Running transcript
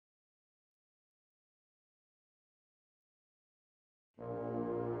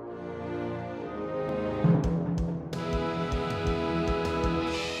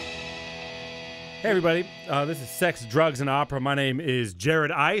Hey, everybody. This is Sex, Drugs, and Opera. My name is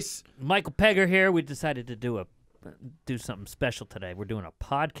Jared Ice. Michael Pegger here. We decided to do something special today. We're doing a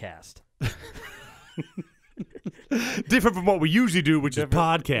podcast. Different from what we usually do, which is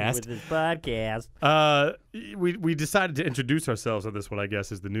podcast. With this podcast. We decided to introduce ourselves on this one, I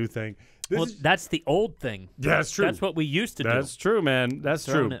guess, is the new thing. That's the old thing. Yeah, that's true. That's what we used to do. That's true, man. That's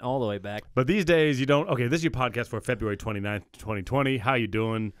Throwing true. it all the way back. But these days, you don't. Okay, this is your podcast for February 29th, 2020. How you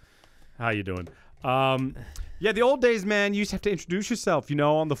doing? Yeah, the old days, man, you used to have to introduce yourself,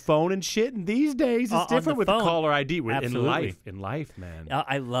 on the phone and shit. And these days, it's different with the caller ID. Absolutely. In life, man.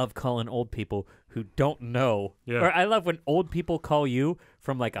 I love calling old people who don't know. Yeah. Or I love when old people call you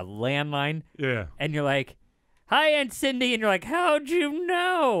from like a landline. Yeah. And you're like, "Hi, Aunt Cindy," and you're like, "How'd you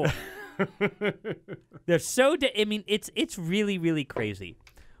know?" They're so. It's really, really crazy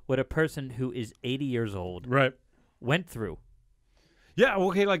what a person who is 80 years old went through. Yeah.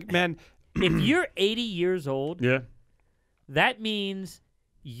 Okay. Like, man. If you're 80 years old, Yeah. that means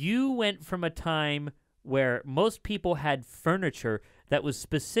you went from a time where most people had furniture that was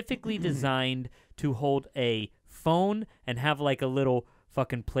specifically designed to hold a phone and have like a little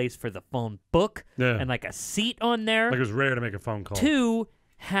fucking place for the phone book and like a seat on there. Like it was rare to make a phone call. To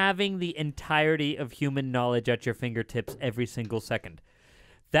having the entirety of human knowledge at your fingertips every single second.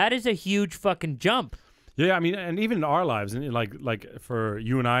 That is a huge fucking jump. Yeah, I mean, and even in our lives, and like for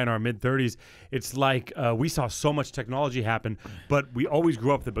you and I in our mid-30s, it's like we saw so much technology happen, but we always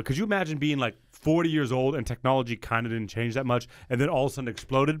grew up with it. But could you imagine being like 40 years old and technology kind of didn't change that much, and then all of a sudden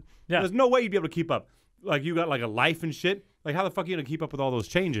exploded? Yeah. There's no way you'd be able to keep up. Like, you got like a life and shit. Like, how the fuck are you going to keep up with all those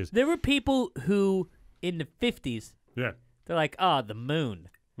changes? There were people who, in the 50s, Yeah. they're like, the moon.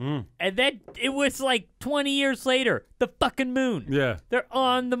 And then it was like 20 years later, the fucking moon. Yeah. They're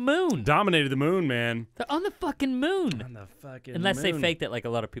on the moon. Dominated the moon, man. They're on the fucking moon. On the fucking Unless moon. they faked it like a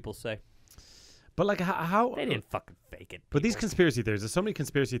lot of people say. But like how They didn't fucking fake it. But these conspiracy theories, there's so many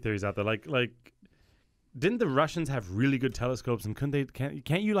conspiracy theories out there. Like didn't the Russians have really good telescopes, and couldn't they?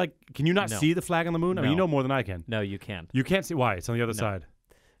 Can you not No. see the flag on the moon? I mean, No. you know more than I can. No, you can't. You can't see why? It's on the other side.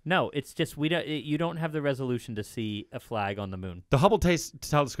 No, it's just you don't have the resolution to see a flag on the moon. The Hubble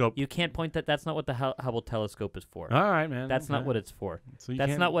telescope. You can't point that. That's not what the Hubble telescope is for. All right, man. That's not what it's for. So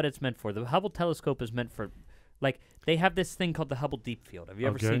That's not what it's meant for. The Hubble telescope is meant for, like, they have this thing called the Hubble Deep Field. Have you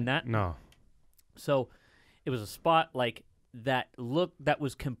ever seen that? No. So, it was a spot like that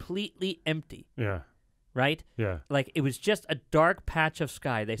was completely empty, Yeah. right? Yeah. Like, it was just a dark patch of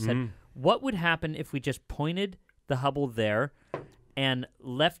sky. They said, what would happen if we just pointed the Hubble there and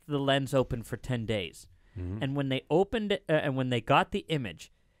left the lens open for 10 days? And when they opened it, and when they got the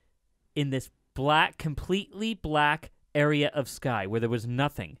image in this completely black area of sky where there was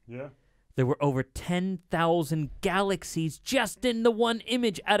nothing, there were over 10,000 galaxies just in the one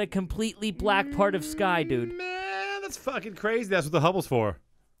image at a completely black part of sky, dude. Man, that's fucking crazy. That's what the Hubble's for.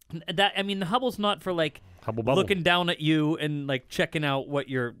 The Hubble's not for like Hubble bubble. looking down at you and like checking out what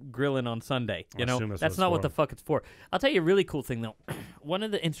you're grilling on Sunday. You know, that's not what the fuck it's for. I'll tell you a really cool thing though. One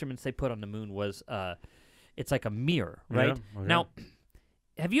of the instruments they put on the moon was it's like a mirror, right? Yeah, okay. Now,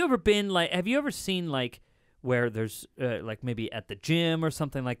 have you ever seen like where there's like maybe at the gym or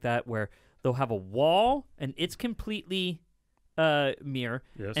something like that where they'll have a wall and it's completely mirror,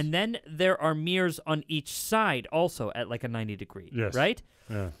 Yes. and then there are mirrors on each side also at like a 90-degree, Yes. right?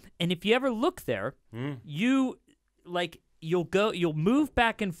 Yeah. And if you ever look there, you'll move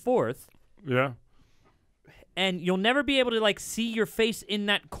back and forth, Yeah. and you'll never be able to like see your face in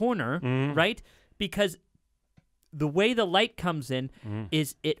that corner, right? Because the way the light comes in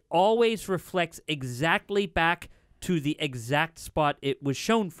is it always reflects exactly back to the exact spot it was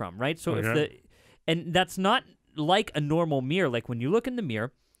shown from, right? So and that's not like a normal mirror. Like when you look in the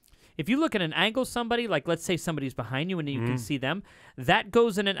mirror, if you look at an angle somebody, like let's say somebody's behind you and you can see them, that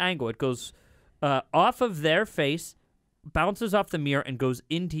goes in an angle. It goes off of their face, bounces off the mirror, and goes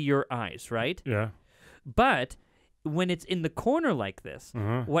into your eyes, right? Yeah. But when it's in the corner like this,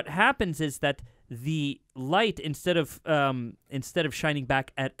 what happens is that the light, instead of shining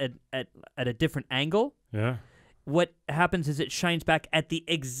back at a different angle, what happens is it shines back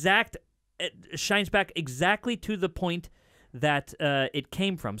exactly to the point that it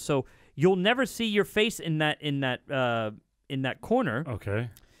came from. So you'll never see your face in that corner. Okay.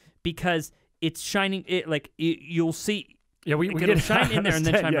 Because it's shining. You'll see. Yeah, we it'll shine in there and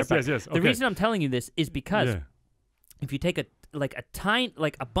then shine yes, right back. yes. Okay. The reason I'm telling you this is because Yeah. if you take a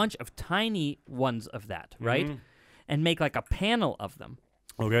bunch of tiny ones of that, right, and make like a panel of them.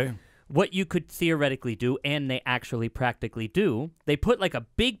 Okay. What you could theoretically do, and they actually practically do, they put like a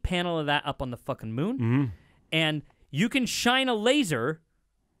big panel of that up on the fucking moon, and you can shine a laser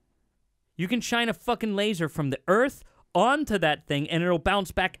You can shine a fucking laser from the Earth onto that thing, and it'll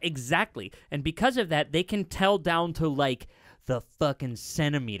bounce back exactly. And because of that, they can tell down to, like, the fucking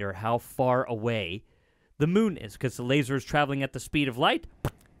centimeter how far away the moon is, because the laser is traveling at the speed of light,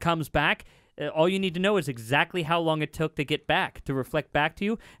 comes back. All you need to know is exactly how long it took to get back, to reflect back to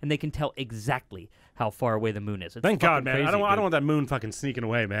you, and they can tell exactly how far away the moon is. It's Thank God, fucking man. crazy, I don't dude. want that moon fucking sneaking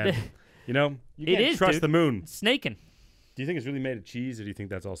away, man. You know? You It can't is, trust dude. the moon. Snaking. Do you think it's really made of cheese, or do you think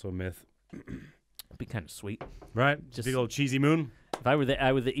that's also a myth? It'd be kind of sweet. Right? Just- Big old cheesy moon? If I were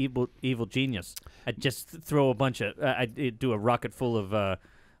the evil genius, I'd just throw a bunch of I'd do a rocket full of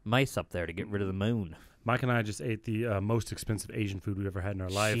mice up there to get rid of the moon. Mike and I just ate the most expensive Asian food we've ever had in our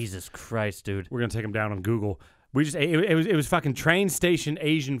life. Jesus Christ, dude. We're gonna take them down on Google. We just ate, it was fucking train station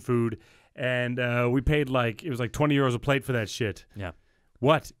Asian food, and we paid like, it was like 20 euros a plate for that shit. Yeah.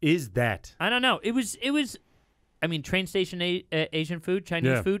 What is that? I don't know. It was. I mean, train station Asian food, Chinese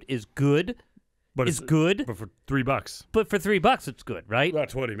Yeah. food is good. But It's good. But for $3. But for $3, it's good, right? Not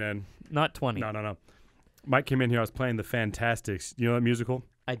 20, man. Not 20. No. Mike came in here. I was playing the Fantastics. You know that musical?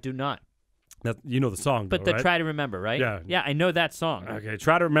 I do not. You know the song, But though, the right? Try to Remember, right? Yeah. Yeah, I know that song. Okay,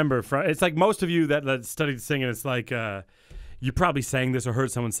 try to remember. It's like most of you that studied singing, it's like you probably sang this or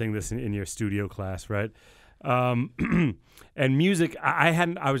heard someone sing this in your studio class, right? And music,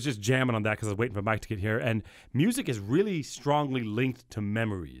 I was just jamming on that because I was waiting for Mike to get here. And music is really strongly linked to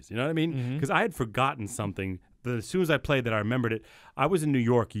memories. You know what I mean? Because I had forgotten something. But as soon as I played that, I remembered it. I was in New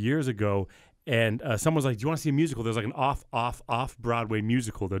York years ago, and someone was like, "Do you want to see a musical?" There's like an off Broadway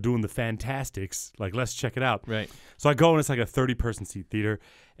musical. They're doing the Fantastics. Like, let's check it out. Right. So I go, and it's like a 30-person seat theater,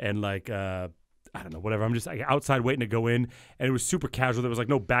 and like I don't know, whatever. I'm just like outside waiting to go in, and it was super casual. There was like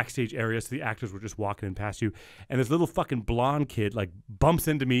no backstage area, so the actors were just walking in past you. And this little fucking blonde kid like bumps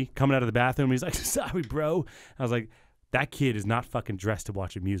into me coming out of the bathroom. He's like, "Sorry, bro." I was like, that kid is not fucking dressed to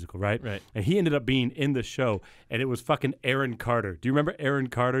watch a musical, right? Right. And he ended up being in the show, and it was fucking Aaron Carter. Do you remember Aaron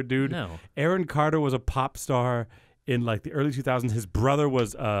Carter, dude? No. Aaron Carter was a pop star in like the early 2000s. His brother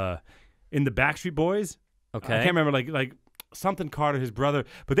was in the Backstreet Boys. Okay. I can't remember like something Carter, his brother,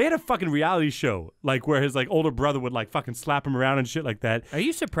 but they had a fucking reality show like where his like older brother would like fucking slap him around and shit like that. Are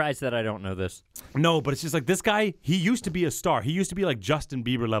you surprised that I don't know this? No, but it's just like this guy, he used to be a star. He used to be like Justin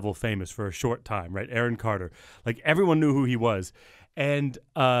Bieber level famous for a short time, right? Aaron Carter. Like everyone knew who he was. And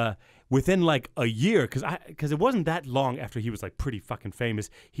within like a year, because it wasn't that long after he was like pretty fucking famous,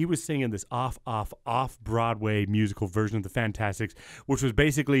 he was singing this off Broadway musical version of the Fantastics, which was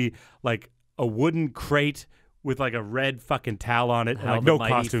basically like a wooden crate with like a red fucking towel on it and How like the no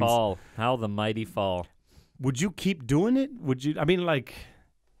mighty costumes. fall. How the mighty fall. Would you keep doing it? Would you? I mean, like,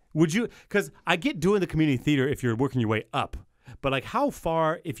 would you? Because I get doing the community theater if you're working your way up, but like, how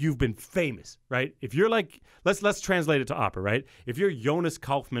far if you've been famous, right? If you're like, let's translate it to opera, right? If you're Jonas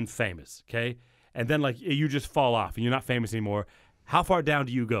Kaufman famous, okay, and then like you just fall off and you're not famous anymore, how far down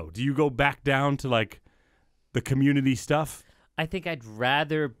do you go? Do you go back down to like the community stuff? I think I'd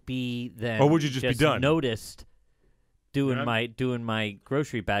rather be than Or would you just be done? noticed doing Yeah. my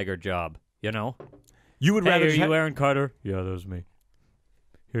grocery bagger job, you know? You would Hey, rather are just you ha- Aaron Carter? Yeah, that was me.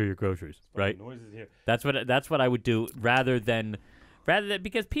 Here are your groceries, right? Noises here. That's what I would do rather than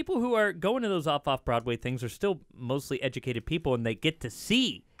because people who are going to those off Broadway things are still mostly educated people, and they get to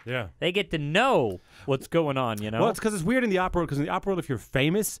see. Yeah. They get to know what's going on, you know? Well, it's because it's weird in the opera world. Because in the opera world, if you're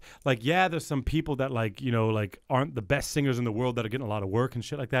famous, like, yeah, there's some people that, like, you know, like, aren't the best singers in the world that are getting a lot of work and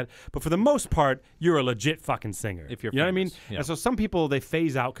shit like that. But for the most part, you're a legit fucking singer. If you're you know what I mean? famous, yeah. And so some people, they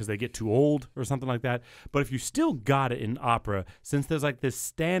phase out because they get too old or something like that. But if you still got it in opera, since there's, like, this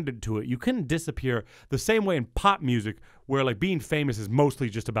standard to it, you couldn't disappear the same way in pop music where, like, being famous is mostly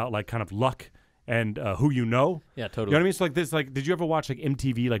just about, like, kind of luck and who you know. Yeah, You totally. know what I mean? So like this, like, did you ever watch like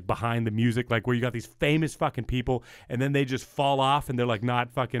MTV, like behind the music, like where you got these famous fucking people and then they just fall off and they're like not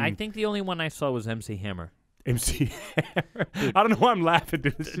fucking I think the only one I saw was MC Hammer. MC Hammer. I don't know why I'm laughing,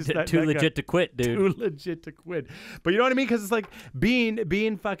 dude. It's just Too that legit to quit, guy, dude. too legit to quit. But you know what I mean? Because it's like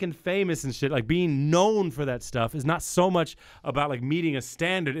being fucking famous and shit, like being known for that stuff is not so much about like meeting a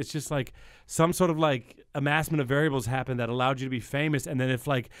standard. It's just like some sort of like amassment of variables happen that allowed you to be famous, and then if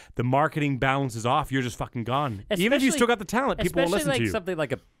like the marketing balance is off, you're just fucking gone. Even if you Especially- still got the talent, people will Especially listen like to you. something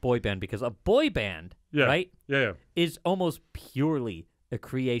like a boy band, because a boy band, Yeah. right, Yeah. is almost purely a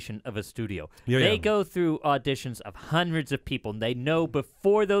creation of a studio. Yeah, They yeah. go through auditions of hundreds of people, and they know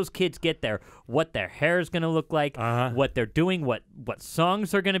before those kids get there what their hair is going to look like, what they're doing, what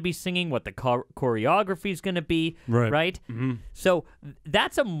songs they're going to be singing, what the choreography is going to be, Right. So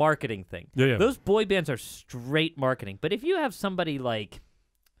that's a marketing thing. Yeah. Those boy bands are straight marketing. But if you have somebody like,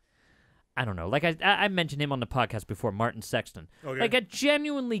 I don't know, like I mentioned him on the podcast before, Martin Sexton, Okay. like a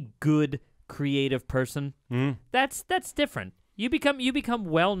genuinely good creative person, Mm. that's different. You become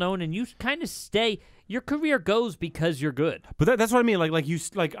well known, and you kind of stay. Your career goes because you're good. But that's what I mean.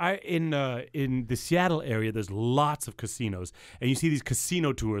 In the Seattle area, there's lots of casinos, and you see these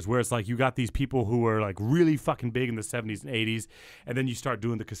casino tours where it's like you got these people who are like really fucking big in the 70s and 80s, and then you start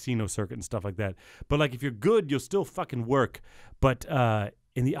doing the casino circuit and stuff like that. But like if you're good, you'll still fucking work. But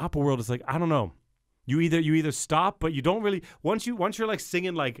in the opera world, it's like I don't know. You either stop, but you don't really. Once you're like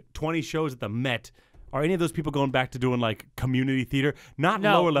singing like 20 shows at the Met. Are any of those people going back to doing like community theater? Not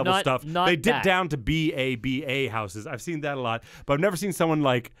lower level stuff. They dip down to BA houses. I've seen that a lot, but I've never seen someone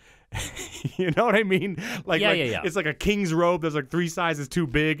like, you know what I mean? Yeah. It's like a king's robe. There's like 3 sizes too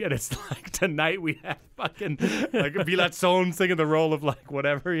big, and it's like tonight we have fucking like Vilat Sohn singing the role of like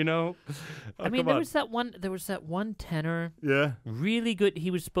whatever, you know? Oh, I mean, there was that one tenor. Yeah. Really good.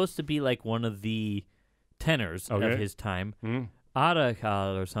 He was supposed to be like one of the tenors of his time. Mm.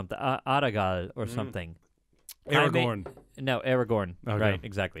 Aragal or something. Aragal or something. Aragorn. No, Aragorn. Okay. Right,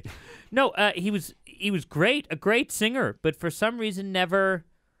 exactly. No, he was great, a great singer, but for some reason never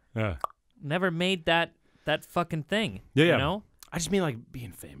made that fucking thing. Yeah. You know? I just mean like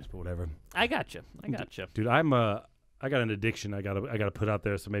being famous, but whatever. I got you. Dude, I got an addiction I gotta put out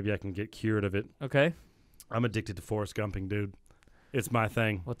there, so maybe I can get cured of it. Okay. I'm addicted to Forrest Gumping, dude. It's my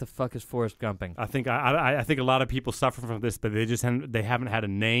thing. What the fuck is Forrest Gumping? I think I think a lot of people suffer from this, but they haven't had a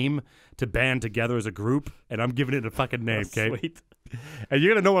name to band together as a group, and I'm giving it a fucking name, okay? Sweet. And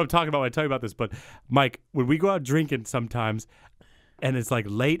you're gonna know what I'm talking about when I tell you about this. But Mike, when we go out drinking sometimes, and it's like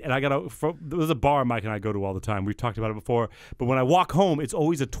late, and there's a bar Mike and I go to all the time. We've talked about it before. But when I walk home, it's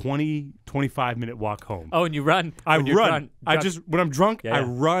always a 20, 25-minute walk home. Oh, and you run. I run. When I'm drunk, Yeah. I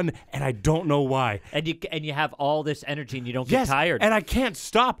run, and I don't know why. And you have all this energy, and you don't get tired. And I can't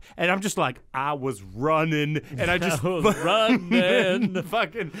stop. And I'm just like, I was running, and I just running.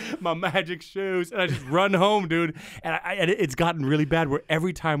 fucking my magic shoes, and I just run home, dude. And it's gotten really bad where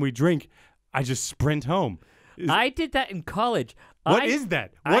every time we drink, I just sprint home. I did that in college. What is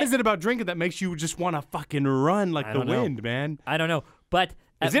that? What is it about drinking that makes you just want to fucking run like the wind, man? I don't know. But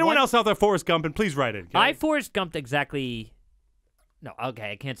is anyone else out there Forrest Gumping? Please write it. Okay? I Forrest Gumped exactly. No,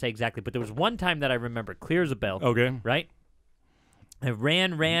 okay, I can't say exactly, but there was one time that I remember clear as a bell. Okay. Right? I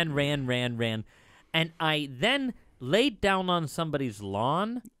ran, and I then laid down on somebody's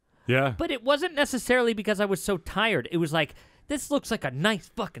lawn. Yeah. But it wasn't necessarily because I was so tired. It was like, this looks like a nice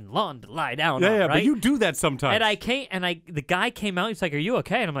fucking lawn to lie down on, Yeah, right? but you do that sometimes. And the guy came out, he's like, are you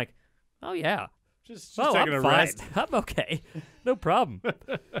okay? And I'm like, oh, yeah. Just Oh, taking I'm a fine. rest. I'm okay. No problem.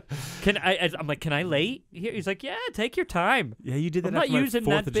 I'm like, can I lay here? He's like, yeah, take your time. Yeah, you did that I'm not after my using 4th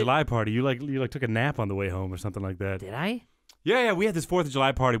that of bit- July party. You took a nap on the way home or something like that. Did I? Yeah, we had this 4th of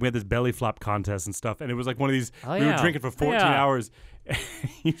July party. We had this belly flop contest and stuff, and it was like one of these. Oh, we were yeah. drinking for 14 Yeah. hours.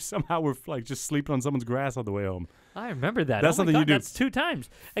 You somehow were like just sleeping on someone's grass on the way home. I remember that. That's Oh my something you God, do. That's 2 times.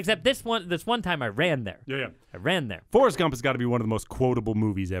 Except this one time I ran there. Yeah. I ran there. Forrest Gump has got to be one of the most quotable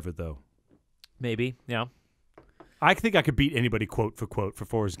movies ever, though. Maybe. Yeah. I think I could beat anybody quote for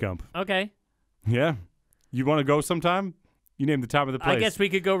Forrest Gump. Okay. Yeah. You want to go sometime? You name the time of the place. I guess we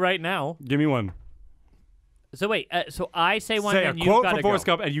could go right now. Give me one. So wait. So I say one, Say a and you quote gotta for Forrest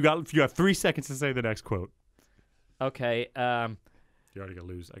go. Gump, and you have 3 seconds to say the next quote. Okay. You're already gonna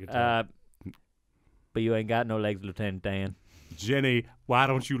lose. I can tell. But you ain't got no legs, Lieutenant Dan. Jenny, why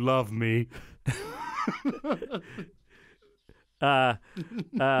don't you love me? Mama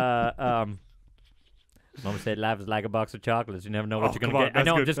said life is like a box of chocolates. You never know what you're come gonna on, get. I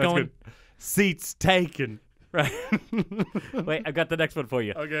know. I'm that's just going. good. Seats taken. Right. Wait, I've got the next one for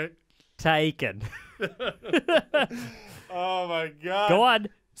you. Okay. Taken. Oh my God. Go on.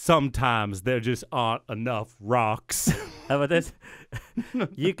 Sometimes there just aren't enough rocks. How about this?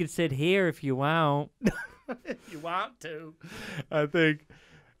 You can sit here if you want. If you want to. I think.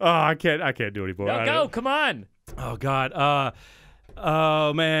 Oh, I can't do it anymore. No, go. Come on. Oh God.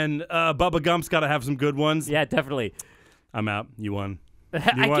 Oh man. Bubba Gump's got to have some good ones. Yeah, definitely. I'm out. You won.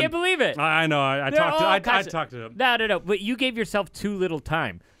 I won. can't believe it. I know. I They're all talked kinds to him. No. But you gave yourself too little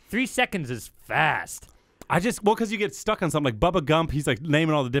time. 3 seconds is fast. Because you get stuck on something like Bubba Gump. He's like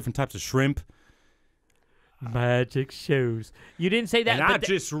naming all the different types of shrimp. Magic shoes. You didn't say that. And I but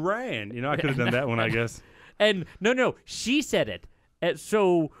just ran. I could have done that one, I guess. And no, she said it. And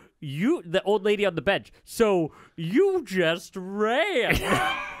so you, the old lady on the bench. So you just ran,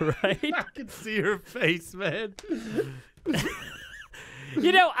 right? I can see her face, man.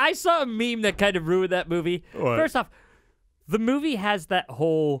 I saw a meme that kind of ruined that movie. What? First off, the movie has that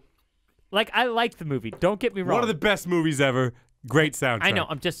whole. I like the movie. Don't get me wrong. One of the best movies ever. Great soundtrack. I know.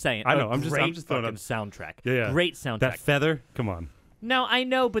 I'm just saying. I know, A I'm just great throwing fucking up. soundtrack. Yeah. Great soundtrack. That feather. Come on. No, I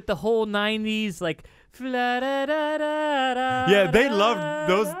know, but the whole '90s, like, Yeah, they loved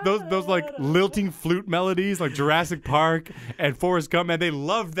those like lilting flute melodies, like Jurassic Park and Forrest Gump. Man, they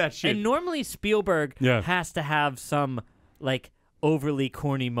loved that shit. And normally Spielberg Yeah. has to have some like overly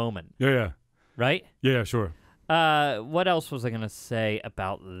corny moment, Yeah, right? yeah, sure. What else was I gonna say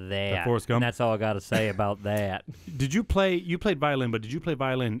about that? Forrest Gump? And that's all I gotta say about that. Did you play? You played violin, but did you play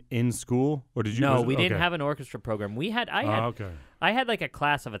violin in school, or did you? No, was it- we didn't okay. have an orchestra program. Okay, I had like a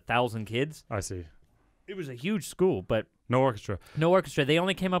class of 1,000 kids. I see. It was a huge school, but No orchestra. no orchestra. They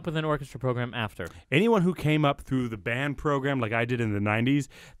only came up with an orchestra program after. Anyone who came up through the band program, like I did in the '90s,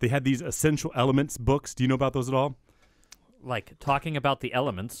 they had these essential elements books. Do you know about those at all? Like talking about the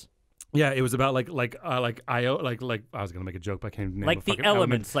elements. Yeah, it was about like I was gonna make a joke, but I can't name Like a the fucking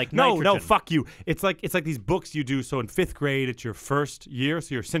elements, like no, nitrogen. fuck you. It's like these books you do. So in 5th grade, it's your first year,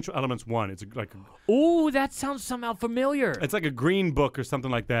 so your essential elements 1. It's like Ooh, that sounds somehow familiar. it's like a green book or something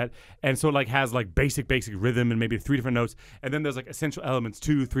like that, and so it like has like basic rhythm and maybe 3 different notes, and then there's like essential elements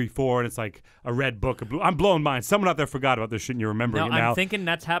 2, 3, 4, and it's like a red book. A blue. I'm blowing mine. Someone out there forgot about this shit, and you're remembering No, it now. I'm thinking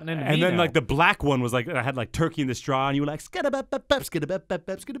that's happening to me And then now. like the black one was like I had like turkey in the straw, and you were like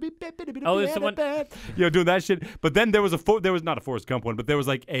Oh, there's someone- doing that shit. But then there was there was not a Forrest Gump one, but there was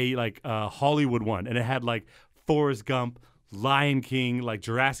like a Hollywood one, and it had like Forrest Gump, Lion King, like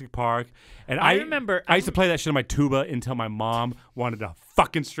Jurassic Park, and I remember- I used to play that shit on my tuba until my mom wanted to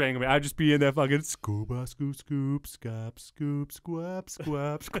fucking strangle me. I'd just be in there fucking scuba, scoop, scoop, scop, scoop, squap,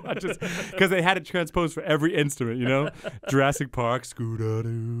 squap, squap, just because they had it transposed for every instrument, you know? Jurassic Park,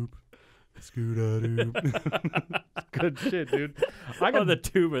 scooda-doop, scooda-doop. Good shit, dude. I Oh, the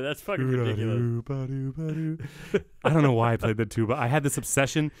tuba. That's fucking ridiculous. I don't know why I played the tuba. I had this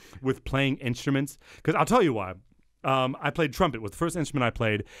obsession with playing instruments, because I'll tell you why. I played trumpet, was the first instrument I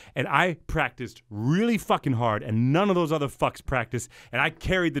played, and I practiced really fucking hard, and none of those other fucks practiced, and I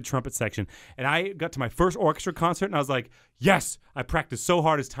carried the trumpet section. And I got to my first orchestra concert, and I was like, yes, I practiced so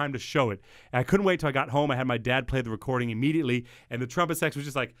hard, it's time to show it. And I couldn't wait till I got home. I had my dad play the recording immediately, and the trumpet section was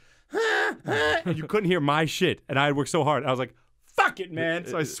just like, and you couldn't hear my shit, and I had worked so hard. I was like, fuck it, man.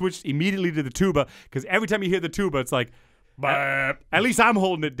 So I switched immediately to the tuba, because every time you hear the tuba, it's like, at least I'm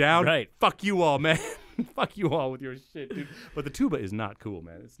holding it down. Right. Fuck you all, man. Fuck you all with your shit, dude. But the tuba is not cool,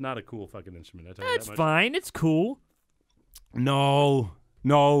 man. It's not a cool fucking instrument. I tell you That's that much. fine. It's cool. No.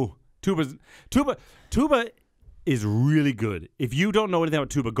 Tuba is really good. If you don't know anything about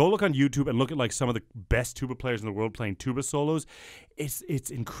tuba, go look on YouTube and look at like some of the best tuba players in the world playing tuba solos. It's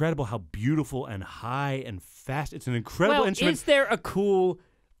incredible how beautiful and high and fast. It's an incredible Well, instrument. is there a cool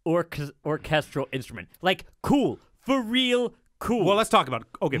orchestral instrument? Like, cool. For real, cool. Well, let's talk about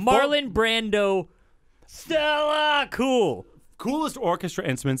okay. Marlon Brando, Stella, cool. Coolest orchestra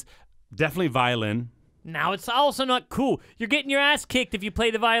instruments, definitely violin. Now, it's also not cool. You're getting your ass kicked if you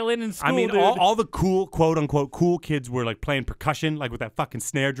play the violin in school, I mean, dude. all the cool, quote unquote, cool kids were like playing percussion, like with that fucking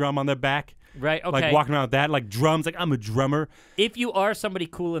snare drum on their back. Right, okay. Like walking around with that, like drums, like I'm a drummer. If you are somebody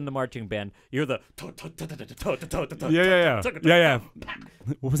cool in the marching band, you're the... Yeah.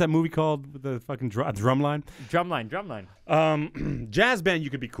 What was that movie called with the fucking drum line? Drumline. Jazz band, you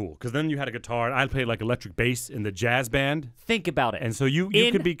could be cool, because then you had a guitar, and I played like electric bass in the jazz band. Think about it. And so you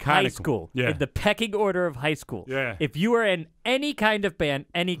in could be kind high of school, Yeah. in the pecking order of high school. Yeah. If you are in any kind of band,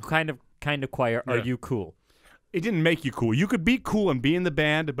 any kind of choir, are Yeah. you cool? It didn't make you cool. You could be cool and be in the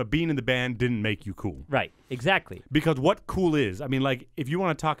band, but being in the band didn't make you cool. Right. Exactly. Because what cool is, I mean, like, if you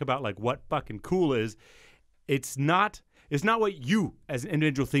want to talk about like what fucking cool is, it's not what you as an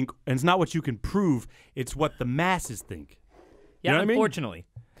individual think, and it's not what you can prove. It's what the masses think. Yeah. You know what I mean? Unfortunately.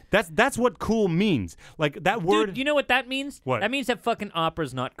 That's what cool means. Like that word. Dude, you know what that means? What? That means that fucking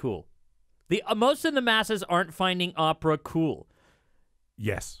opera's not cool. The most of the masses aren't finding opera cool.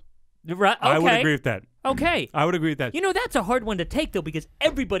 Yes. Right? Okay. I would agree with that. Okay. I would agree with that. You know, that's a hard one to take, though, because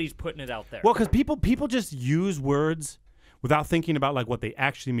everybody's putting it out there. Well, because people just use words without thinking about like what they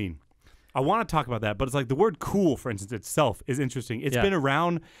actually mean. I want to talk about that, but it's like the word cool, for instance, itself is interesting. It's Yeah. been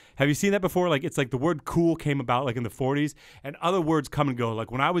around. Have you seen that before? Like it's like the word cool came about like in the 40s, and other words come and go. Like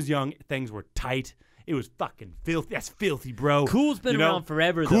when I was young, things were tight. It was fucking filthy. That's filthy, bro. Cool's been You know? around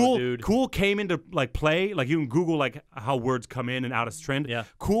forever, cool, though, dude. Cool came into like play. Like you can Google like how words come in and out of trend. Yeah.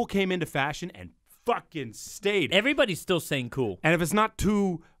 Cool came into fashion and fucking stayed. Everybody's still saying cool. And if it's not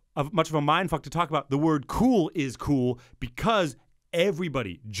too much of a mindfuck to talk about, the word cool is cool because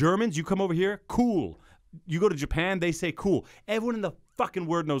everybody, Germans, you come over here, cool. You go to Japan, they say cool. Everyone in the fucking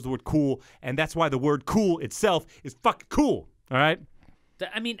word knows the word cool, and that's why the word cool itself is fucking cool. All right?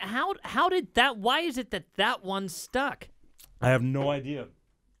 I mean, how did that? Why is it that one stuck? I have no idea.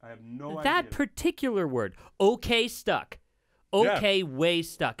 I have no idea. That particular word, okay, stuck. okay way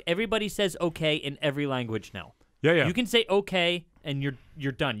stuck. Everybody says okay in every language now. Yeah. You can say okay and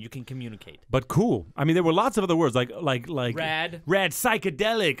you're done. You can communicate. But cool. I mean, there were lots of other words like Rad,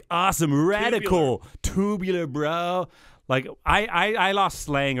 psychedelic, awesome, radical, tubular, bro. Like I lost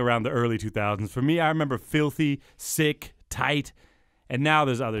slang around the early 2000s. For me, I remember filthy, sick, tight, and now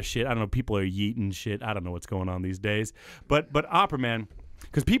there's other shit. I don't know. People are yeeting shit. I don't know what's going on these days. But opera, man.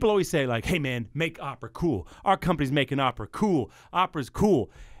 Because people always say like, "Hey, man, make opera cool. Our company's making opera cool. Opera's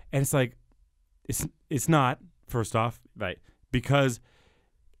cool," and it's like, it's not. First off, right? Because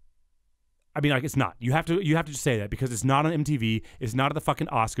I mean, like, it's not. You have to just say that because it's not on MTV. It's not at the fucking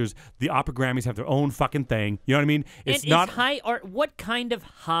Oscars. The Opera Grammys have their own fucking thing. You know what I mean? It's not high art. What kind of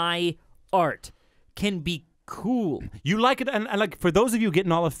high art can be cool? You like it, and like for those of you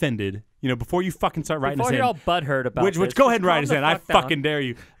getting all offended, you know, before you fucking start writing before us you're in, all butthurt about which go ahead and write us in. I fucking dare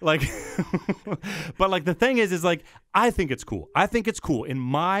you. Like, but like the thing is like I think it's cool. I think it's cool in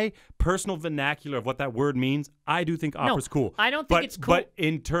my personal vernacular of what that word means. I do think opera's cool. I don't think it's cool. But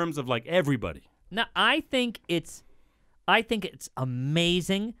in terms of like everybody, no, I think it's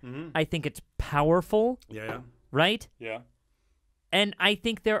amazing. Mm-hmm. I think it's powerful. Yeah. Right. Yeah. And I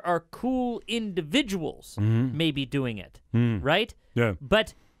think there are cool individuals maybe doing it, right? Yeah.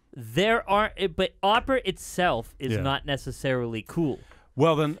 But but opera itself is not necessarily cool.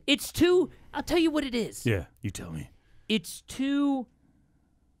 Well, then it's too. I'll tell you what it is. Yeah, you tell me. It's too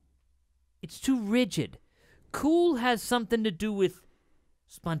rigid. Cool has something to do with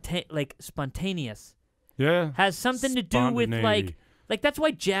spontaneous. Yeah. Has something to do with like that's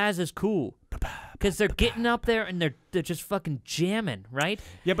why jazz is cool. Because they're getting up there and they're just fucking jamming, right?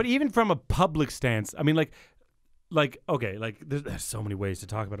 Yeah, but even from a public stance, I mean, like okay, like there's so many ways to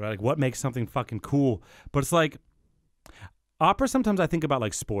talk about it. Right? Like, what makes something fucking cool? But it's like opera. Sometimes I think about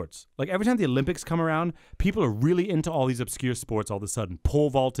like sports. Like every time the Olympics come around, people are really into all these obscure sports. All of a sudden,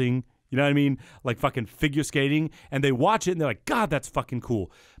 pole vaulting. You know what I mean? Like fucking figure skating, and they watch it and they're like, God, that's fucking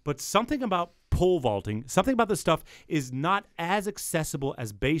cool. But something about pole vaulting, something about this stuff is not as accessible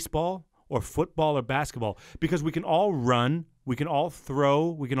as baseball or football or basketball because we can all run, we can all throw,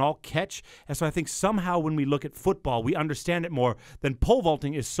 we can all catch. And so I think somehow when we look at football, we understand it more than pole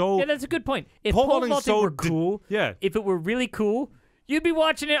vaulting is so... Yeah, that's a good point. If pole vaulting were cool, if it were really cool, you'd be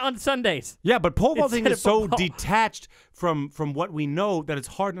watching it on Sundays. Yeah, but pole vaulting is so detached from what we know that it's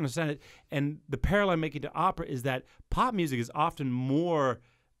hard to understand it. And the parallel I'm making to opera is that pop music is often more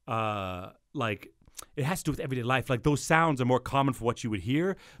like... It has to do with everyday life. Like those sounds are more common for what you would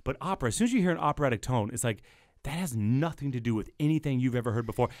hear. But opera, as soon as you hear an operatic tone, it's like that has nothing to do with anything you've ever heard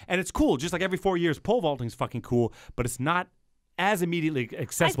before. And it's cool. Just like every 4 years, pole vaulting is fucking cool, but it's not as immediately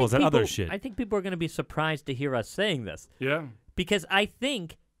accessible as that other shit. I think people are going to be surprised to hear us saying this. Yeah. Because I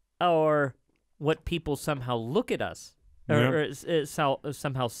think what people somehow look at us or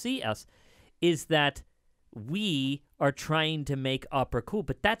somehow see us is that we are trying to make opera cool,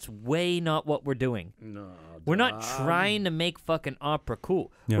 but that's way not what we're doing. No, we're not trying to make fucking opera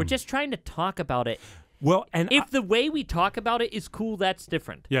cool. Yeah. We're just trying to talk about it. Well, and if the way we talk about it is cool, that's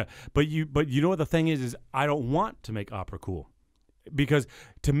different. Yeah, but you know what the thing is I don't want to make opera cool, because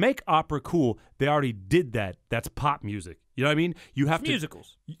to make opera cool, they already did that. That's pop music. You know what I mean? You have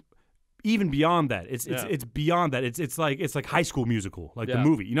musicals. Even beyond that, it's beyond that. It's like High School Musical, like the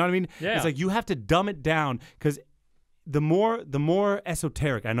movie. You know what I mean? Yeah. It's like you have to dumb it down because the more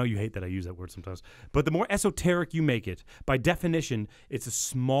esoteric. I know you hate that I use that word sometimes, but the more esoteric you make it, by definition, it's a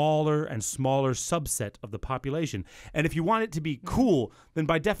smaller and smaller subset of the population. And if you want it to be cool, then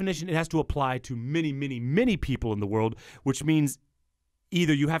by definition, it has to apply to many, many, many people in the world, which means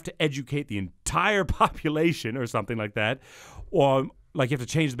either you have to educate the entire population or something like that, or like you have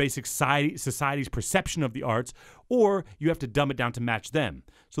to change the basic society's perception of the arts, or you have to dumb it down to match them.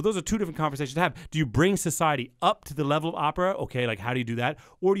 So those are two different conversations to have. Do you bring society up to the level of opera? Okay, like how do you do that?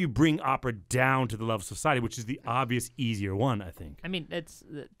 Or do you bring opera down to the level of society, which is the obvious, easier one, I think. I mean,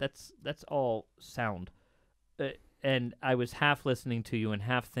 that's all sound. And I was half listening to you and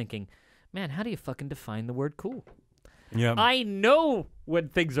half thinking, man, how do you fucking define the word cool? Yeah. I know when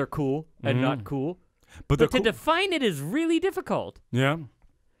things are cool and not cool. But to define it is really difficult. Yeah.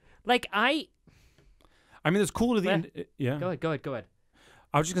 Like I mean, there's cool to the... yeah. Go ahead.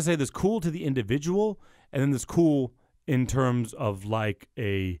 I was just going to say there's cool to the individual, and then there's cool in terms of like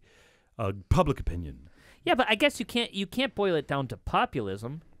a public opinion. Yeah, but I guess you can't boil it down to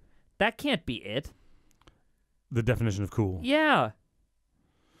populism. That can't be it. The definition of cool. Yeah.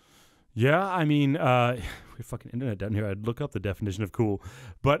 Yeah, I mean, we have fucking internet down here. I'd look up the definition of cool.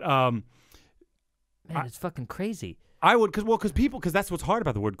 But... Man, it's fucking crazy. I would, because that's what's hard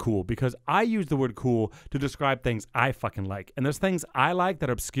about the word cool, because I use the word cool to describe things I fucking like. And there's things I like that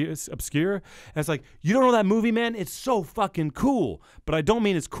are obscure. And it's like, you don't know that movie, man? It's so fucking cool. But I don't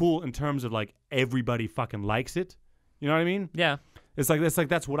mean it's cool in terms of like everybody fucking likes it. You know what I mean? Yeah. It's like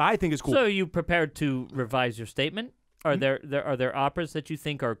that's what I think is cool. So are you prepared to revise your statement? Are there operas that you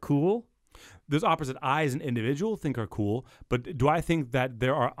think are cool? There's operas that I, as an individual, think are cool, but do I think that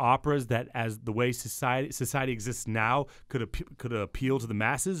there are operas that, as the way society exists now, could appeal to the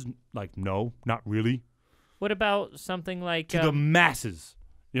masses? Like, no, not really. What about something like to the masses?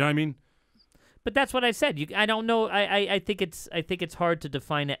 You know what I mean? But that's what I said. I don't know. I think it's hard to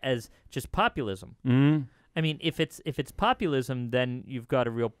define it as just populism. Mm-hmm. I mean, if it's populism, then you've got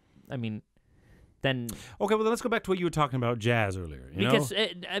a real. I mean. Then okay, well, then let's go back to what you were talking about jazz earlier. Because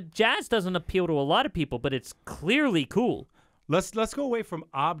jazz doesn't appeal to a lot of people, but it's clearly cool. Let's go away from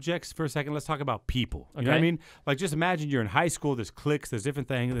objects for a second. Let's talk about people. You know what I mean? Like, just imagine you're in high school. There's cliques. There's different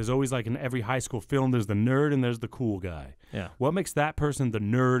things. There's always, like, in every high school film, there's the nerd and there's the cool guy. Yeah. What makes that person the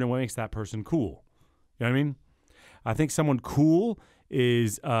nerd and what makes that person cool? You know what I mean? I think someone cool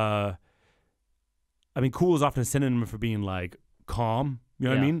is, cool is often a synonym for being, like, calm. You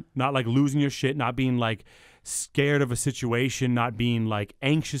know what I mean? Not like losing your shit, not being like scared of a situation, not being like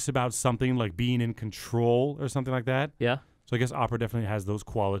anxious about something, like being in control or something like that. Yeah. So I guess opera definitely has those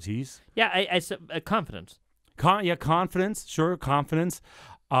qualities. Yeah, confidence. Confidence. Sure, confidence.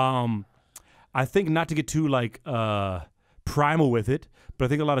 I think not to get too like primal with it, but I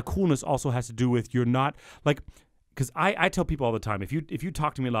think a lot of coolness also has to do with you're not like. Because I tell people all the time, if you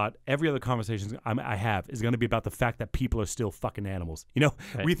talk to me a lot, every other conversation I have is going to be about the fact that people are still fucking animals. You know,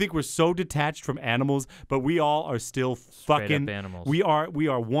 we think we're so detached from animals, but we all are still fucking animals. We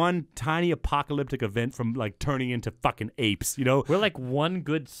are one tiny apocalyptic event from like turning into fucking apes. You know, we're like one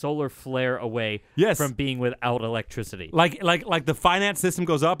good solar flare away from being without electricity. Like the finance system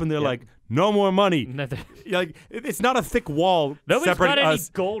goes up and they're like, no more money. Like it's not a thick wall. Nobody's got any us.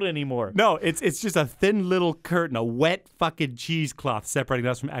 Gold anymore. No, it's just a thin little curtain, a wet fucking cheesecloth separating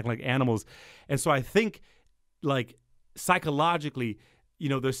us from acting like animals. And so I think, like, psychologically, you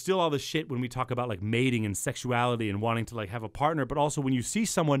know, there's still all this shit when we talk about like mating and sexuality and wanting to like have a partner, but also when you see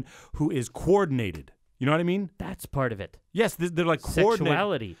someone who is coordinated. You know what I mean? That's part of it. Yes, they're like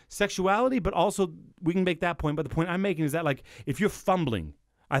coordinated. Sexuality, but also we can make that point. But the point I'm making is that like if you're fumbling.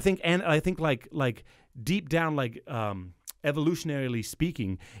 I think like deep down, like evolutionarily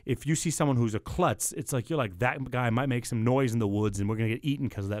speaking, if you see someone who's a klutz, it's like you're like that guy might make some noise in the woods and we're gonna get eaten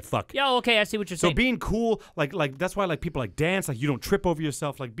because of that fuck. Yeah, okay, I see what you're saying. So being cool, like that's why like people like dance, like you don't trip over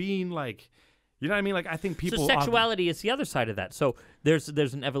yourself, like being like, you know what I mean? Like I think people. So sexuality is the other side of that. So there's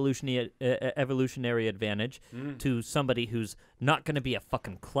an evolutionary advantage to somebody who's not going to be a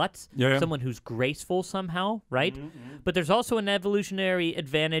fucking klutz. Yeah. Someone who's graceful somehow, right? Mm-hmm. But there's also an evolutionary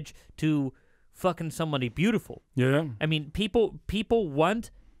advantage to fucking somebody beautiful. Yeah. I mean, people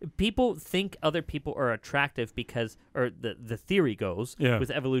think other people are attractive because, or the theory goes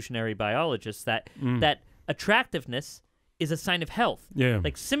with evolutionary biologists that attractiveness is a sign of health. Yeah.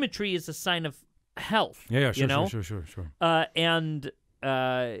 Like symmetry is a sign of health. Yeah, sure, you know? sure. And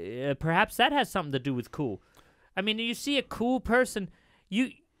perhaps that has something to do with cool. I mean, you see a cool person,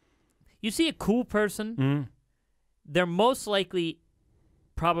 you see a cool person, they're most likely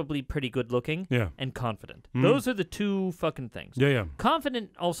probably pretty good looking and confident. Those are the two fucking things. Yeah.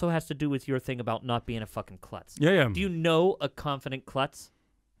 Confident also has to do with your thing about not being a fucking klutz. Yeah. Do you know a confident klutz?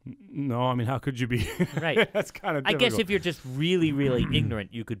 No, I mean, how could you be? Right. That's kind of difficult. I guess if you're just really, really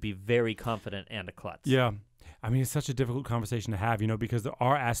ignorant, you could be very confident and a klutz. Yeah. I mean, it's such a difficult conversation to have, you know, because there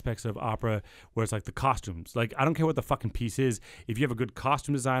are aspects of opera where it's like the costumes. Like, I don't care what the fucking piece is. If you have a good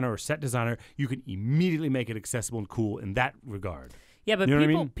costume designer or set designer, you can immediately make it accessible and cool in that regard. Yeah, but you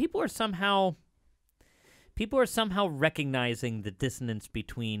know people are somehow recognizing the dissonance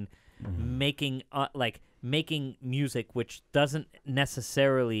between making music which doesn't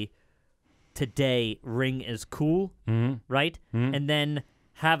necessarily today ring as cool, right? And then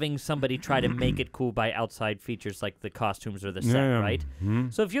having somebody try to make it cool by outside features like the costumes or the set, right?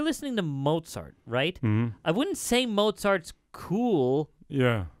 So if you're listening to Mozart, right? I wouldn't say Mozart's cool.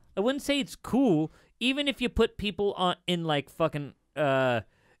 Yeah. I wouldn't say it's cool, even if you put people in like fucking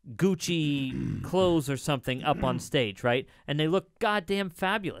Gucci clothes or something up on stage, right? And they look goddamn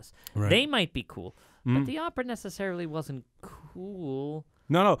fabulous. Right. They might be cool, but the opera necessarily wasn't cool.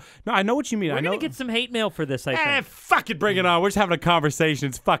 No, I know what you mean. We're going to get some hate mail for this, I think. Fuck it, bring it on. We're just having a conversation.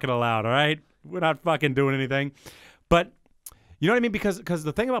 It's fucking allowed, all right? We're not fucking doing anything. But you know what I mean? Because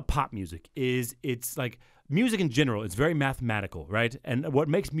the thing about pop music is it's like music in general, it's very mathematical, right? And what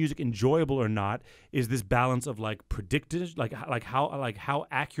makes music enjoyable or not is this balance of like predicted, like how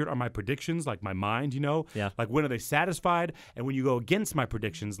accurate are my predictions, like my mind, Yeah. like when are they satisfied, and when you go against my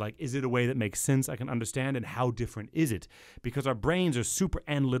predictions, like is it a way that makes sense, I can understand, and how different is it? Because our brains are super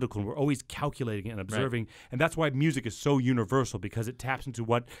analytical and we're always calculating and observing, and that's why music is so universal, because it taps into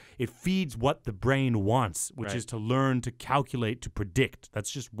it feeds what the brain wants, which is to learn to calculate, to predict. That's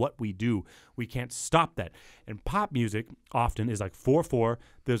just what we do. We can't stop that. And pop music often is like 4/4.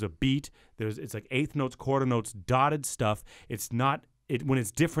 There's a beat. It's like eighth notes, quarter notes, dotted stuff. It's not. When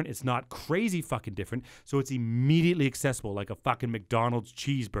it's different, it's not crazy fucking different. So it's immediately accessible, like a fucking McDonald's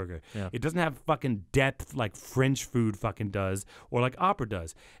cheeseburger. Yeah. It doesn't have fucking depth like French food fucking does, or like opera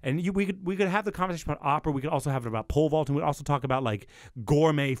does. And we could have the conversation about opera. We could also have it about pole vault, and we'd also talk about like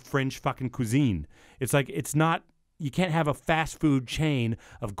gourmet French fucking cuisine. It's like it's not. You can't have a fast food chain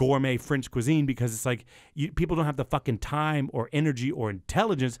of gourmet French cuisine, because it's like people don't have the fucking time or energy or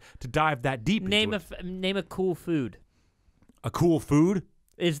intelligence to dive that deep into it. Name a cool food. A cool food?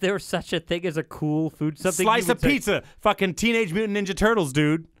 Is there such a thing as a cool food? Something Slice of pizza. Fucking Teenage Mutant Ninja Turtles,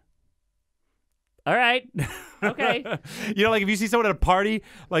 dude. All right. Okay. Like if you see someone at a party,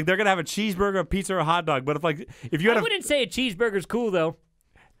 like they're gonna have a cheeseburger, a pizza, or a hot dog. But if you had I wouldn't say a cheeseburger's cool though.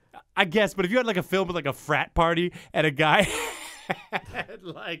 I guess, but if you had like a film with like a frat party and a guy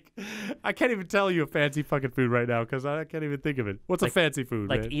like, I can't even tell you a fancy fucking food right now because I can't even think of it. What's a fancy food,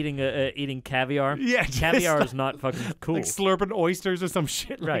 like man? eating caviar? Yeah, caviar is not fucking cool. Like slurping oysters or some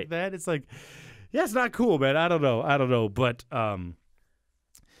shit like Right. that. It's like, yeah, it's not cool, man. I don't know, but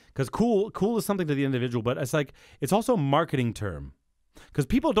because cool is something to the individual, but it's like it's also a marketing term because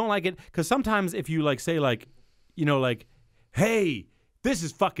people don't like it. Because sometimes if you like say like, like, hey, this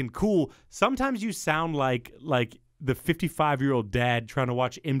is fucking cool. Sometimes you sound like the 55-year-old dad trying to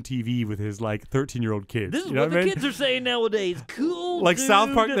watch MTV with his like 13-year-old kids. This is what the kids are saying nowadays. Cool, like dude.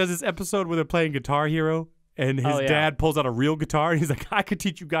 South Park, there's this episode where they're playing Guitar Hero, and his dad pulls out a real guitar, and he's like, "I could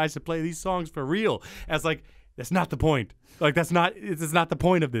teach you guys to play these songs for real." And it's like, that's not the point. Like it's not the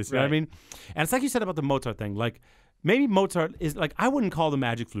point of this. You know what I mean? And it's like you said about the Mozart thing. Like maybe Mozart is like, I wouldn't call the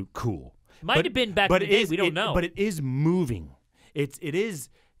magic flute cool. Might have been back in the day. We don't know. But it is moving. It is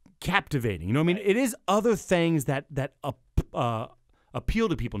captivating. You know what I mean? It is other things that appeal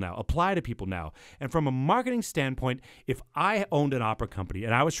to people now, apply to people now. And from a marketing standpoint, if I owned an opera company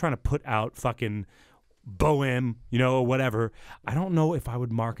and I was trying to put out fucking Bohem, or whatever, I don't know if I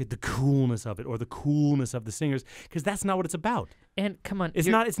would market the coolness of it or the coolness of the singers, because that's not what it's about. And come on, it's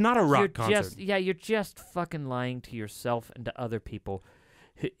not a rock concert. You're just fucking lying to yourself and to other people.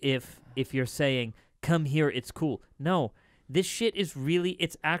 If you're saying, "Come here, it's cool," no. This shit is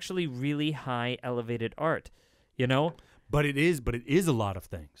it's actually really high elevated art, But it is a lot of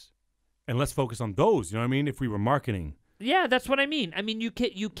things. And let's focus on those, you know what I mean? If we were marketing. Yeah, that's what I mean. I mean, you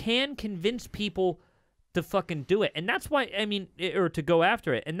can convince people to fucking do it. And that's why, or to go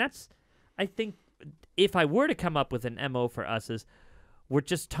after it. And that's, I think, if I were to come up with an MO for us is, we're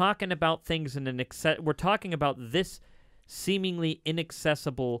just talking about things we're talking about this seemingly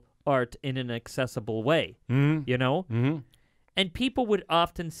inaccessible art in an accessible way, Mm-hmm. And people would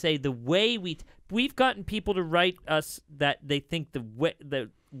often say the way we've gotten people to write us that they think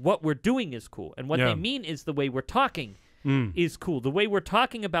what we're doing is cool, and what they mean is the way we're talking is cool. The way we're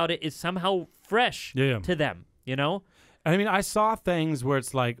talking about it is somehow fresh to them, I mean, I saw things where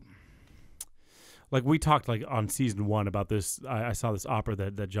it's like we talked like on season 1 about this. I saw this opera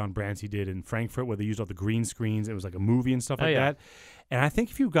that John Brancy did in Frankfurt where they used all the green screens. It was like a movie and stuff like that. And I think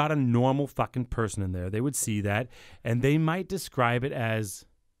if you got a normal fucking person in there, they would see that and they might describe it as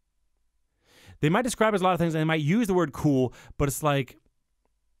a lot of things, and they might use the word cool, but it's like,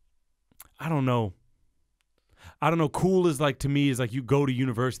 I don't know. Cool is like, to me, is like you go to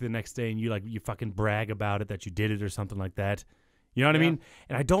university the next day and you fucking brag about it that you did it or something like that. You know what I mean?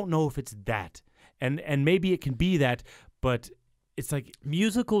 And I don't know if it's that. And maybe it can be that, but it's like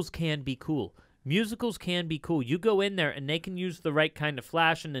musicals can be cool. Musicals can be cool. You go in there and they can use the right kind of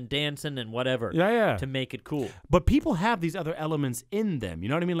flashing and dancing and whatever to make it cool. But people have these other elements in them. You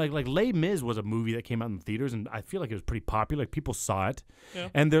know what I mean? Like Les Mis was a movie that came out in the theaters, and I feel like it was pretty popular. Like people saw it. Yeah.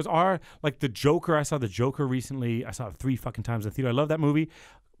 And there's like The Joker. I saw The Joker recently. I saw it 3 fucking times in the theater. I love that movie.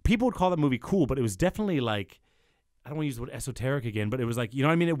 People would call that movie cool, but it was definitely like, I don't want to use the word esoteric again, but it was like, you know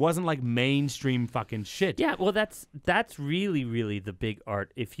what I mean? It wasn't like mainstream fucking shit. Yeah, well, that's really, really the big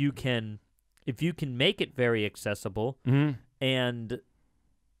art. If you can make it very accessible and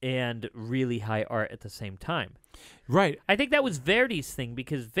really high art at the same time. Right. I think that was Verdi's thing,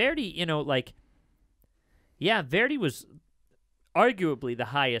 because Verdi, Verdi was arguably the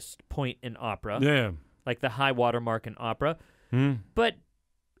highest point in opera. Yeah. like the high watermark in opera. But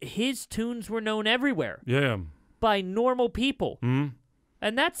his tunes were known everywhere by normal people.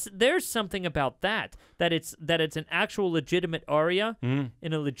 And there's something about that it's an actual legitimate aria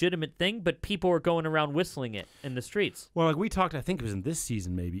in a legitimate thing, but people are going around whistling it in the streets. Well, like we talked, I think it was in this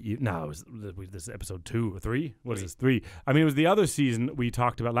season, maybe. No, it was this is episode 2 or 3. What is this? 3? I mean, it was the other season we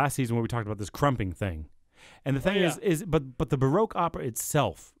talked about last season where we talked about this crumping thing. And the thing is, but the Baroque opera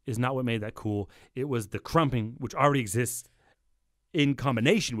itself is not what made that cool. It was the crumping, which already exists in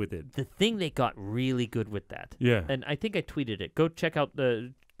combination with it. The thing they got really good with that. Yeah. And I think I tweeted it. Go check out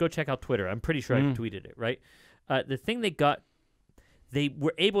Twitter. I'm pretty sure I tweeted it, right? The thing they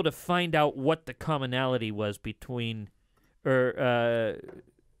were able to find out what the commonality was between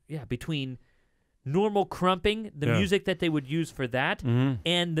normal crumping, the music that they would use for that,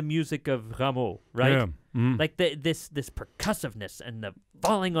 and the music of Rameau, right? Yeah. Like this percussiveness and the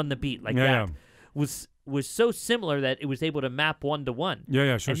falling on the beat like that was so similar that it was able to map one to one.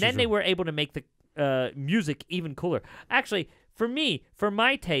 Yeah, sure. And then they were able to make the music even cooler. Actually, for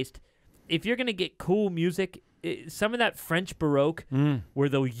my taste, if you're gonna get cool music, some of that French Baroque where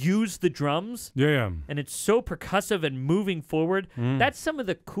they'll use the drums, and it's so percussive and moving forward, that's some of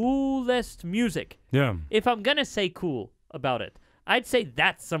the coolest music. Yeah. If I'm gonna say cool about it, I'd say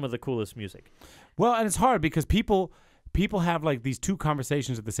that's some of the coolest music. Well, and it's hard because people have like these two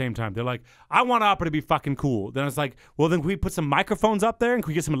conversations at the same time. They're like, I want opera to be fucking cool. Then it's like, well, then can we put some microphones up there and can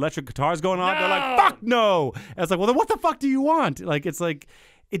we get some electric guitars going on? No! They're like, fuck no. And it's like, well, then what the fuck do you want? Like, it's like,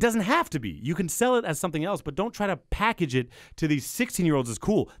 it doesn't have to be. You can sell it as something else, but don't try to package it to these 16-year-olds as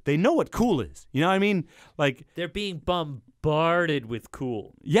cool. They know what cool is. You know what I mean? Like, they're being bombarded with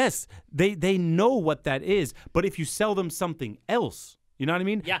cool. Yes, they know what that is. But if you sell them something else, you know what I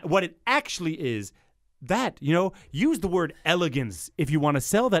mean? Yeah. What it actually is, that, use the word elegance if you want to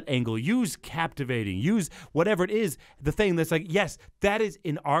sell that angle. Use captivating. Use whatever it is. The thing that's like, yes, that is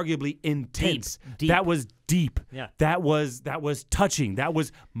inarguably intense. Deep. That was deep. Yeah. That was touching. That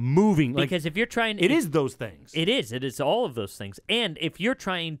was moving. Because if you're trying, it is those things. It is all of those things. And if you're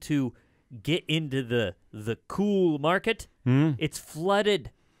trying to get into the cool market, it's flooded.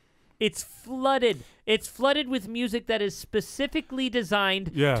 It's flooded. It's flooded with music that is specifically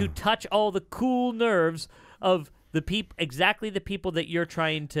designed to touch all the cool nerves of the exactly the people that you're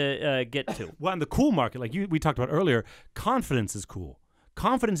trying to get to. Well, in the cool market, like we talked about earlier, confidence is cool.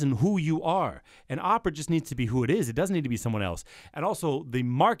 Confidence in who you are. And opera just needs to be who it is. It doesn't need to be someone else. And also, the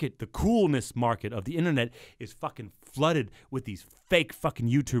market, the coolness market of the internet is fucking flooded with these fake fucking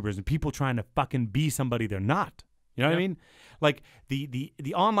YouTubers and people trying to fucking be somebody they're not. You know what I mean? Like,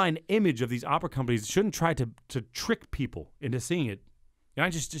 the online image of these opera companies shouldn't try to trick people into seeing it.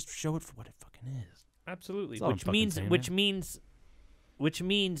 Just show it for what it fucking is. Absolutely. Which means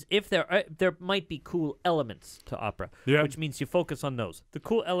if there might be cool elements to opera, which means you focus on those. The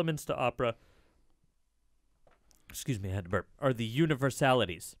cool elements to opera, excuse me, I had to burp, are the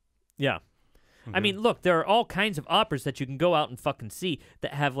universalities. Yeah. Okay. I mean, look, there are all kinds of operas that you can go out and fucking see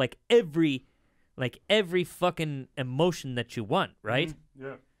that have like every fucking emotion that you want, right? Mm-hmm.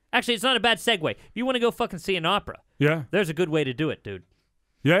 Yeah. Actually, it's not a bad segue. If you want to go fucking see an opera, there's a good way to do it, dude.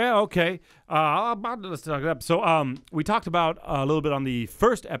 Yeah, okay. Let's talk it up. So we talked about a little bit on the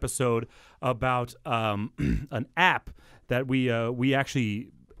first episode about an app that we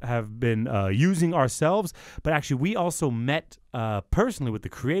actually have been using ourselves, but actually we also met personally with the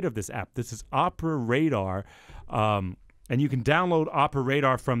creator of this app. This is Opera Radar, and you can download Opera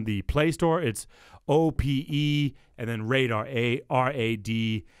Radar from the Play Store. It's OPE and then Radar,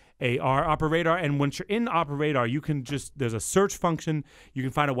 ARADAR, Opera Radar. And once you're in Opera Radar, you can there's a search function. You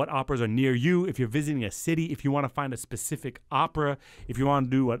can find out what operas are near you. If you're visiting a city, if you want to find a specific opera, if you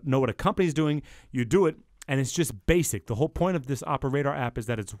want to know what a company's doing, you do it. And it's just basic. The whole point of this Opera Radar app is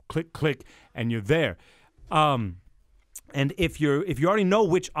that it's click, click, and you're there. And if you already know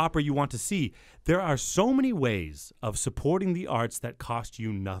which opera you want to see, there are so many ways of supporting the arts that cost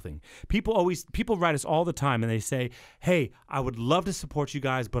you nothing. People write us all the time and they say, "Hey, I would love to support you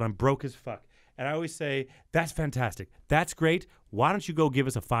guys, but I'm broke as fuck." And I always say, "That's fantastic. That's great. Why don't you go give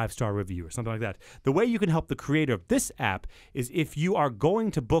us a 5-star review or something like that?" The way you can help the creator of this app is if you are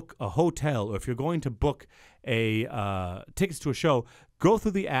going to book a hotel or if you're going to book tickets to a show, go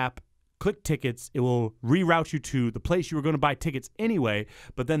through the app. Click tickets. It will reroute you to the place you were going to buy tickets anyway,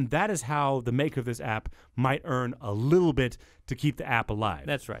 but then that is how the maker of this app might earn a little bit to keep the app alive.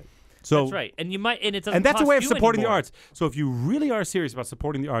 That's right. So that's right. And that's a way of supporting anymore. the arts. So if you really are serious about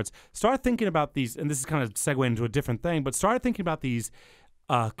supporting the arts, start thinking about these, and this is kind of segueing into a different thing, but start thinking about these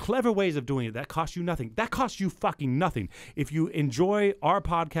clever ways of doing it that cost you nothing. That costs you fucking nothing. If you enjoy our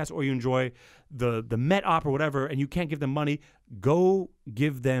podcast or you enjoy the Met Op or whatever, and you can't give them money, go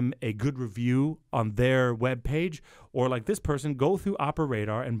give them a good review on their webpage, or like this person, go through Opera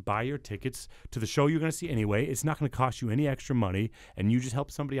Radar and buy your tickets to the show you're going to see anyway. It's not going to cost you any extra money, and you just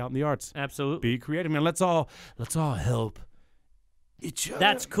help somebody out in the arts. Absolutely. Be creative, man. Let's all help each other.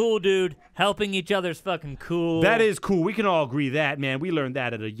 That's cool, dude. Helping each other's fucking cool. That is cool. We can all agree that, man. We learned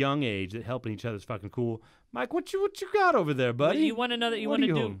that at a young age, that helping each other is fucking cool. Mike, what you got over there, buddy? You want another? You want to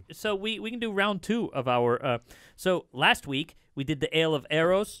do? So we can do round 2 of our. So last week we did the Ale of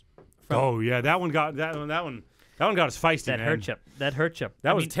Eros. Oh yeah, that one got that one got us feisty. That man. hurt you.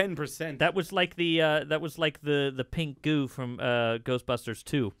 That was 10%. That was like the pink goo from Ghostbusters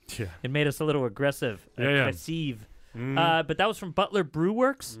 2. Yeah. It made us a little aggressive. Aggressive. But that was from Butler Brew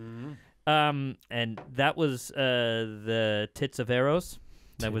Works. And that was the Tits of Eros.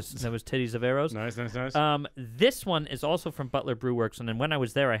 That was Titties of Eros. Nice. This one is also from Butler Brew Works, and then when I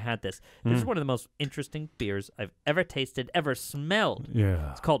was there, I had this. This is one of the most interesting beers I've ever tasted, ever smelled.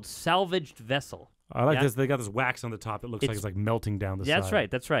 Yeah. It's called Salvaged Vessel. I like this. They got this wax on the top. It looks like it's like melting down the side.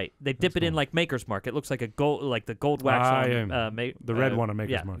 That's right. They dip it in like Maker's Mark. It looks like a gold, like the gold wax on the red one on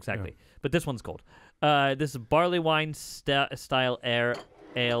Maker's Mark. Exactly. Yeah. But this one's gold. This is barley wine style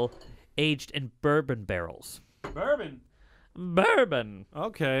ale aged in bourbon barrels. Bourbon.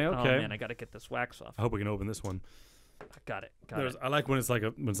 Okay. Oh man, I gotta get this wax off. I hope we can open this one. I got it. I like when it's like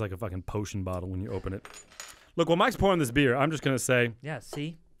a fucking potion bottle when you open it. Look, while Mike's pouring this beer, I'm just gonna say. Yeah.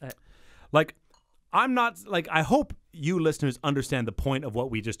 See. I'm not like. I hope you listeners understand the point of what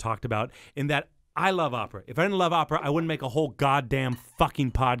we just talked about. In that, I love opera. If I didn't love opera, I wouldn't make a whole goddamn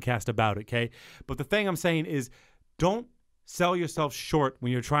fucking podcast about it. Okay. But the thing I'm saying is, don't sell yourself short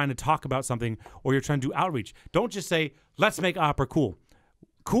when you're trying to talk about something or you're trying to do outreach. Don't just say, let's make opera cool.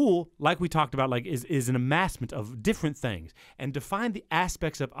 Cool, like we talked about, like is an amassment of different things. And define the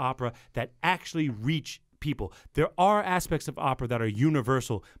aspects of opera that actually reach people. There are aspects of opera that are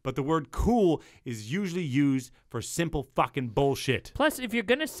universal, but the word cool is usually used for simple fucking bullshit. Plus, if you're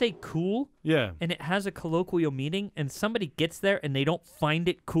going to say cool and it has a colloquial meaning and somebody gets there and they don't find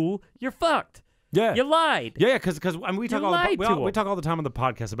it cool, you're fucked. Yeah, you lied. Yeah, because I mean, we talk all the time on the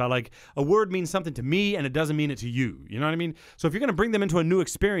podcast about like a word means something to me and it doesn't mean it to you. You know what I mean? So if you're gonna bring them into a new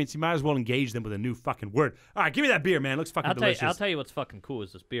experience, you might as well engage them with a new fucking word. All right, give me that beer, man. It looks fucking delicious. I'll tell you what's fucking cool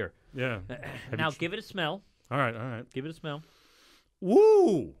is this beer. Yeah. Now give it a smell. All right. Give it a smell.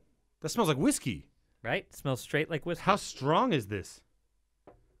 Woo! That smells like whiskey. Right? It smells straight like whiskey. How strong is this?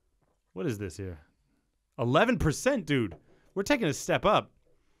 What is this here? 11%, dude. We're taking a step up.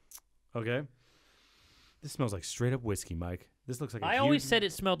 Okay. This smells like straight up whiskey, Mike. This looks like I always said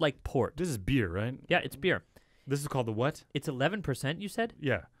it smelled like port. This is beer, right? Yeah, it's beer. This is called the what? It's 11%, you said?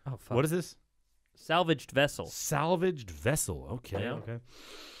 Yeah. Oh, fuck. What is this? Salvaged Vessel. Salvaged Vessel. Okay, yeah. Okay.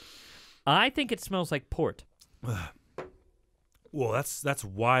 I think it smells like port. Whoa, that's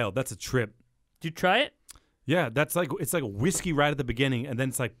wild. That's a trip. Did you try it? Yeah, it's like a whiskey right at the beginning, and then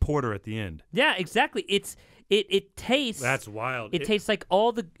it's like porter at the end. Yeah, exactly. It tastes. That's wild. It tastes like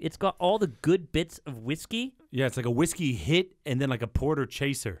it's got all the good bits of whiskey. Yeah, it's like a whiskey hit and then like a porter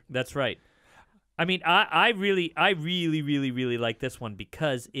chaser. That's right. I mean, I really like this one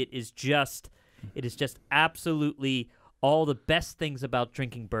because it is just absolutely all the best things about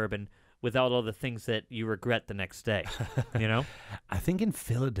drinking bourbon without all the things that you regret the next day, you know? I think in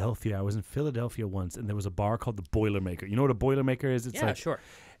Philadelphia, I was in Philadelphia once, and there was a bar called the Boilermaker. You know what a Boilermaker is? It's sure.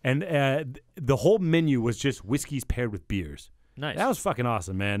 And the whole menu was just whiskeys paired with beers. Nice. That was fucking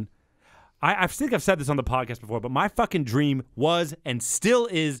awesome, man. I think I've said this on the podcast before, but my fucking dream was and still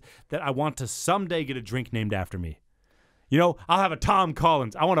is that I want to someday get a drink named after me. You know, I'll have a Tom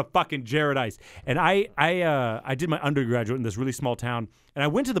Collins. I want a fucking Jared Ice. And I did my undergraduate in this really small town, and I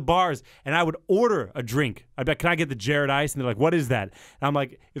went to the bars, and I would order a drink. I'd be like, can I get the Jared Ice? And they're like, what is that? And I'm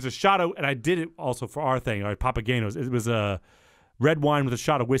like, it's a shot of, and I did it also for our thing, our Papageno's. It was a red wine with a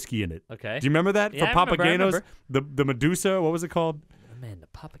shot of whiskey in it. Okay. Do you remember that? Yeah, for Papageno's? I remember. The Medusa, what was it called? Man, the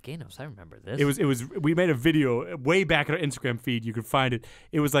Papageno's, I remember this. It was. We made a video way back at our Instagram feed. You could find it.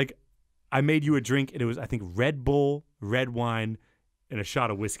 It was like, I made you a drink, and it was, I think, Red Bull, red wine, and a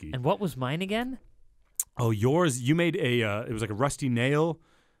shot of whiskey. And what was mine again? Oh, yours. You made it was like a rusty nail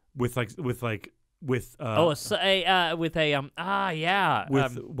with yeah. With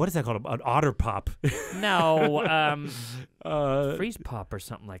what is that called? An otter pop. No, freeze pop or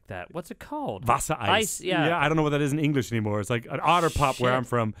something like that. What's it called? Wasser ice. Yeah. I don't know what that is in English anymore. It's like an otter pop where I'm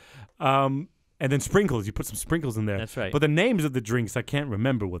from. And then sprinkles. You put some sprinkles in there. That's right. But the names of the drinks, I can't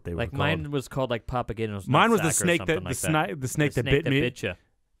remember what they were called. Mine was called like Papagino's. Mine was the snake snake the snake that bit me. You.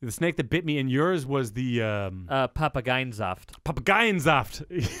 The snake that bit me, and yours was the Papageinsaft.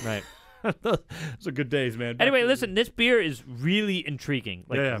 Papageinsaft. Right. Those are good days, man. Anyway, listen, this beer is really intriguing.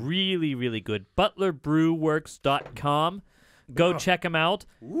 Really, really good. ButlerBrewWorks.com. Go check them out.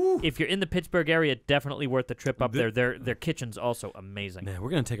 Ooh. If you're in the Pittsburgh area, definitely worth the trip up there. Their kitchen's also amazing. Man, we're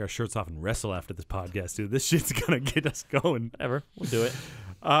going to take our shirts off and wrestle after this podcast, dude. This shit's going to get us going. Whatever. We'll do it.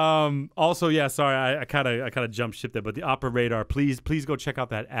 Also, yeah, sorry, I kind of jumped ship there, but the Opera Radar, please go check out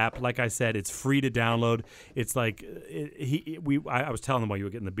that app. Like I said, it's free to download. It's like I was telling them while you were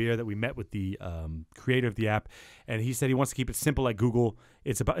getting the beer that we met with the creator of the app, and he said he wants to keep it simple like Google.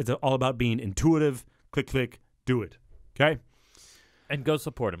 It's all about being intuitive. Click, do it. Okay. And go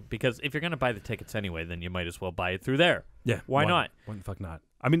support him, because if you're going to buy the tickets anyway, then you might as well buy it through there. Yeah. Why not? Why the fuck not?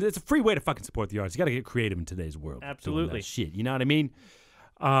 I mean, it's a free way to fucking support the arts. You got to get creative in today's world. Absolutely. Shit, you know what I mean?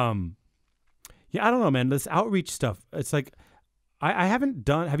 Yeah, I don't know, man. This outreach stuff, it's like, I haven't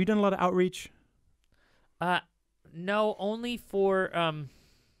done, have you done a lot of outreach? No, only for,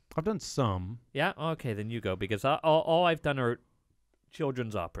 I've done some. Yeah? Okay, then you go, because all I've done are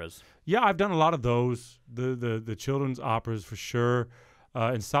children's operas. Yeah, I've done a lot of those. The children's operas for sure.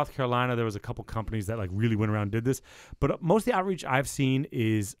 In South Carolina, there was a couple companies that like really went around and did this. But most of the outreach I've seen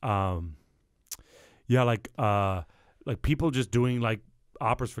is, like people just doing like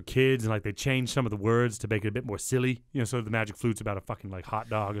operas for kids, and like they change some of the words to make it a bit more silly. You know, so the Magic Flute's about a fucking like hot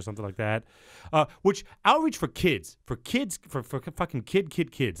dog or something like that. Which outreach for kids, for fucking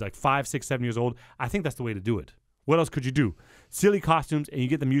kids, like 5, 6, 7 years old. I think that's the way to do it. What else could you do? Silly costumes, and you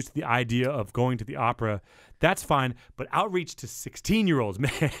get them used to the idea of going to the opera. That's fine. But outreach to 16-year-olds,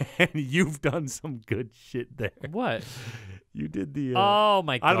 man, you've done some good shit there. What? You did the. Oh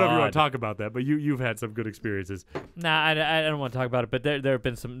my God! I don't know if you want to talk about that, but you've had some good experiences. Nah, I don't want to talk about it. But there's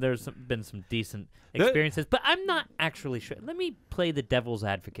been some decent experiences. But I'm not actually sure. Let me play the devil's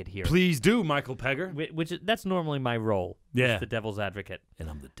advocate here. Please do, Michael Pegger. That's normally my role. Yeah, the devil's advocate. And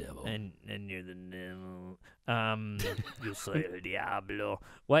I'm the devil. And you're the devil. Yo soy el diablo.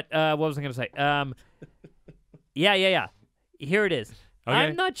 What was I going to say? Yeah. Here it is. Okay.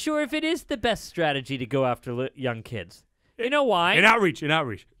 I'm not sure if it is the best strategy to go after young kids. You know why? In outreach.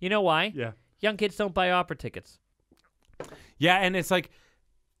 You know why? Yeah. Young kids don't buy opera tickets. Yeah, and it's like,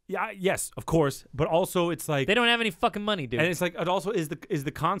 yeah, yes, of course, but also it's like they don't have any fucking money, dude. And it's like it also is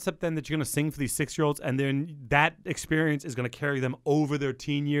the concept then that you're gonna sing for these 6-year-olds, and then that experience is gonna carry them over their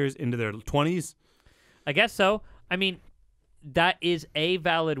teen years into their 20s. I guess so. I mean, that is a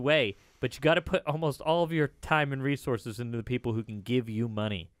valid way, but you got to put almost all of your time and resources into the people who can give you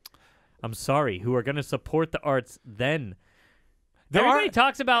money. I'm sorry, who are going to support the arts then. Everybody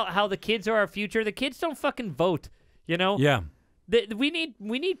talks about how the kids are our future. The kids don't fucking vote, you know? Yeah. We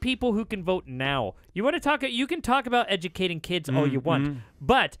need people who can vote now. You want to talk? You can talk about educating kids all you want,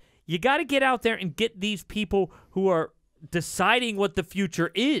 but you got to get out there and get these people who are deciding what the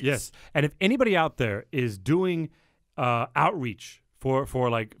future is. Yes, and if anybody out there is doing outreach for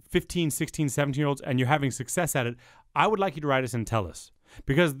like 15, 16, 17-year-olds and you're having success at it, I would like you to write us and tell us.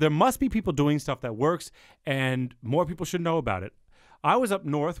 Because there must be people doing stuff that works, and more people should know about it. I was up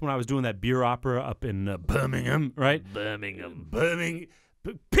north when I was doing that beer opera up in Birmingham, right? Birmingham.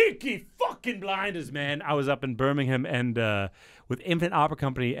 Peaky fucking blinders, man. I was up in Birmingham and with Infinite Opera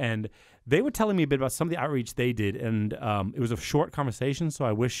Company, and they were telling me a bit about some of the outreach they did, and it was a short conversation, so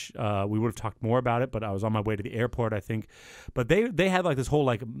I wish we would have talked more about it, but I was on my way to the airport, I think. But they had like this whole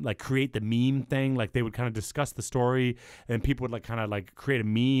like create the meme thing. Like they would kind of discuss the story, and people would like kind of like create a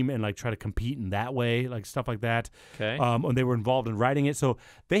meme and like try to compete in that way, like stuff like that. Okay. And they were involved in writing it, so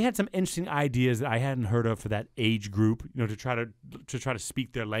they had some interesting ideas that I hadn't heard of for that age group, you know, to try to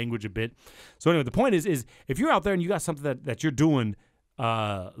speak their language a bit. So anyway, the point is if you're out there and you got something that you're doing,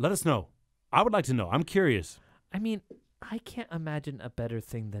 let us know. I would like to know. I'm curious. I mean, I can't imagine a better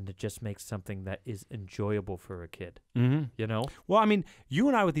thing than to just make something that is enjoyable for a kid. Mm-hmm. You know? Well, I mean, you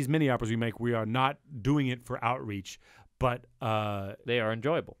and I with these mini operas we make, we are not doing it for outreach, but they are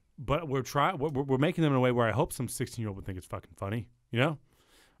enjoyable. But we're making them in a way where I hope some 16-year-old would think it's fucking funny, you know,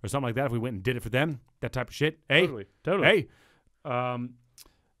 or something like that. If we went and did it for them, that type of shit. Hey, totally. Hey,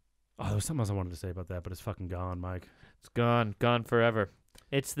 there was something else I wanted to say about that, but it's fucking gone, Mike. It's gone forever.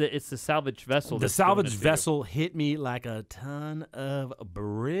 It's the salvage vessel. The salvage vessel hit me like a ton of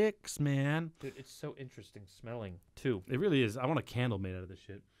bricks, man. Dude, it's so interesting smelling too. It really is. I want a candle made out of this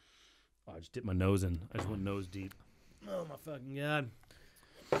shit. Oh, I just dipped my nose in. I just went nose deep. Oh my fucking god.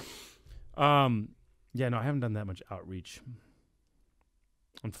 Yeah, no, I haven't done that much outreach.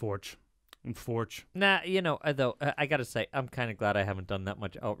 Unfortunately. And Forge. Nah, though I gotta say, I'm kind of glad I haven't done that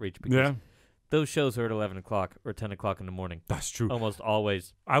much outreach because Yeah. those shows are at 11 o'clock or 10 o'clock in the morning. That's true. Almost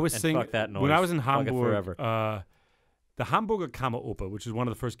always. I was And singing fuck that noise. when I was in Fuck it Hamburg. forever. The Hamburger Kammeroper, which is one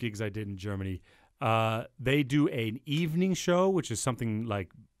of the first gigs I did in Germany. They do an evening show, which is something like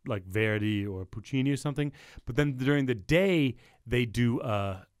Verdi or Puccini or something. But then during the day, they do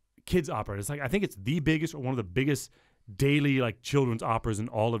kids opera. It's like I think it's the biggest or one of the biggest daily like children's operas in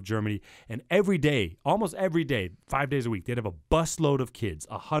all of Germany. And every day, almost every day, 5 days a week, they'd have a busload of kids,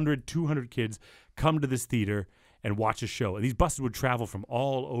 100, 200 kids come to this theater and watch a show. And these buses would travel from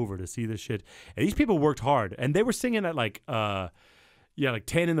all over to see this shit. And these people worked hard. And they were singing at like 10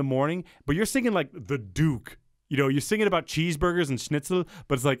 in the morning. But you're singing like The Duke. You're singing about cheeseburgers and schnitzel,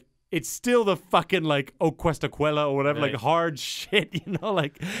 but it's like, it's still the fucking like O Questa Quella or whatever, Right. like hard shit,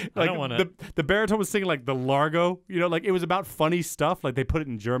 like I don't wanna- the baritone was singing like the Largo, like it was about funny stuff, like they put it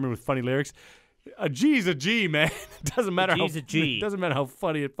in German with funny lyrics. A G is a G, man. It doesn't matter G's a G. It doesn't matter how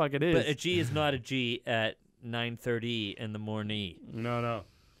funny it fucking is. But a G is not a G at 9:30 in the morning. No.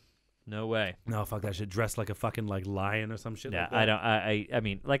 No way. No, fuck that shit. Dressed like a fucking like lion or some shit. Yeah, like that. I don't. I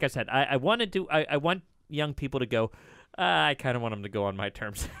mean, like I said, I want to do. I want young people to go. I kind of want them to go on my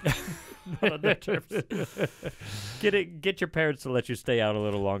terms, not on their terms. Get your parents to let you stay out a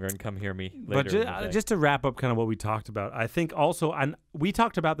little longer and come hear me later. But in the day. just to wrap up kind of what we talked about, I think also, and we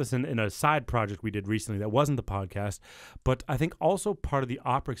talked about this in a side project we did recently that wasn't the podcast, but I think also part of the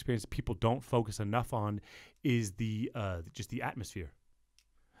opera experience people don't focus enough on is the just the atmosphere.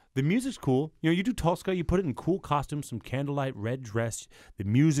 The music's cool. You do Tosca, you put it in cool costumes, some candlelight, red dress. The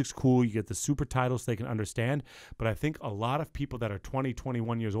music's cool. You get the super titles so they can understand. But I think a lot of people that are 20,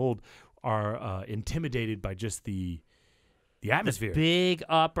 21 years old are intimidated by just the atmosphere. Big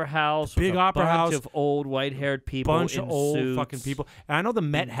opera house. Big with a opera bunch house. of old white-haired people. Bunch in of old suits, fucking people. And I know the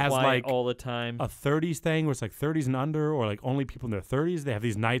Met being has quiet like all the time. a 30s thing where it's like 30s and under, or like only people in their 30s. They have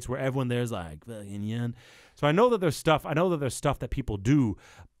these nights where everyone there's like fucking young. So I know that there's stuff. That people do,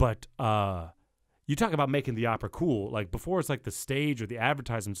 but you talk about making the opera cool. Like before, it's like the stage or the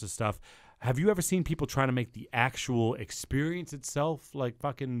advertisements and stuff. Have you ever seen people trying to make the actual experience itself like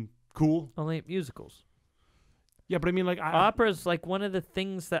fucking cool? Only musicals. Yeah, but I mean, like Opera's like one of the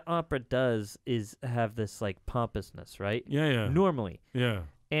things that opera does is have this like pompousness, right? Yeah. Normally. Yeah.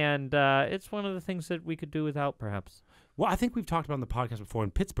 And it's one of the things that we could do without, perhaps. Well, I think we've talked about on the podcast before.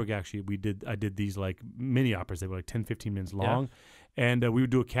 In Pittsburgh, actually, I did these like mini operas. They were like 10, 15 minutes long. And we would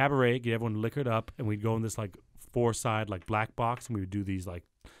do a cabaret, get everyone liquored up, and we'd go in this like 4-side like black box, and we would do these like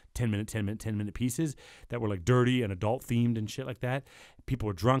 10-minute pieces that were like dirty and adult themed and shit like that. People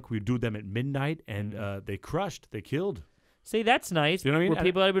were drunk. We would do them at midnight, and they crushed. They killed. See, that's nice. You know what I mean? Were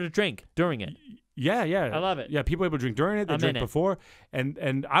people able to drink during it? Yeah. I love it. Yeah, people were able to drink during it. They I'm drank in it. before.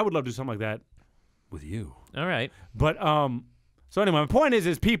 And I would love to do something like that with you. All right. But so anyway, my point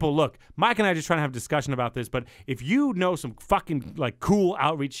is people, look, Mike and I are just trying to have a discussion about this, but if you know some fucking like cool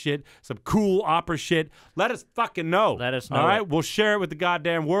outreach shit, some cool opera shit, let us fucking know. Let us know All right? it. We'll share it with the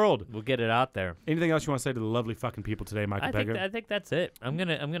goddamn world. We'll get it out there. Anything else you want to say to the lovely fucking people today, Michael Becker? I think that's it. I'm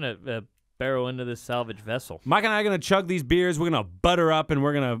gonna barrel into this salvage vessel. Mike and I are gonna chug these beers. We're gonna butter up, and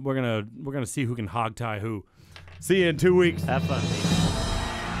we're gonna see who can hog tie who. See you in 2 weeks. Have fun, baby.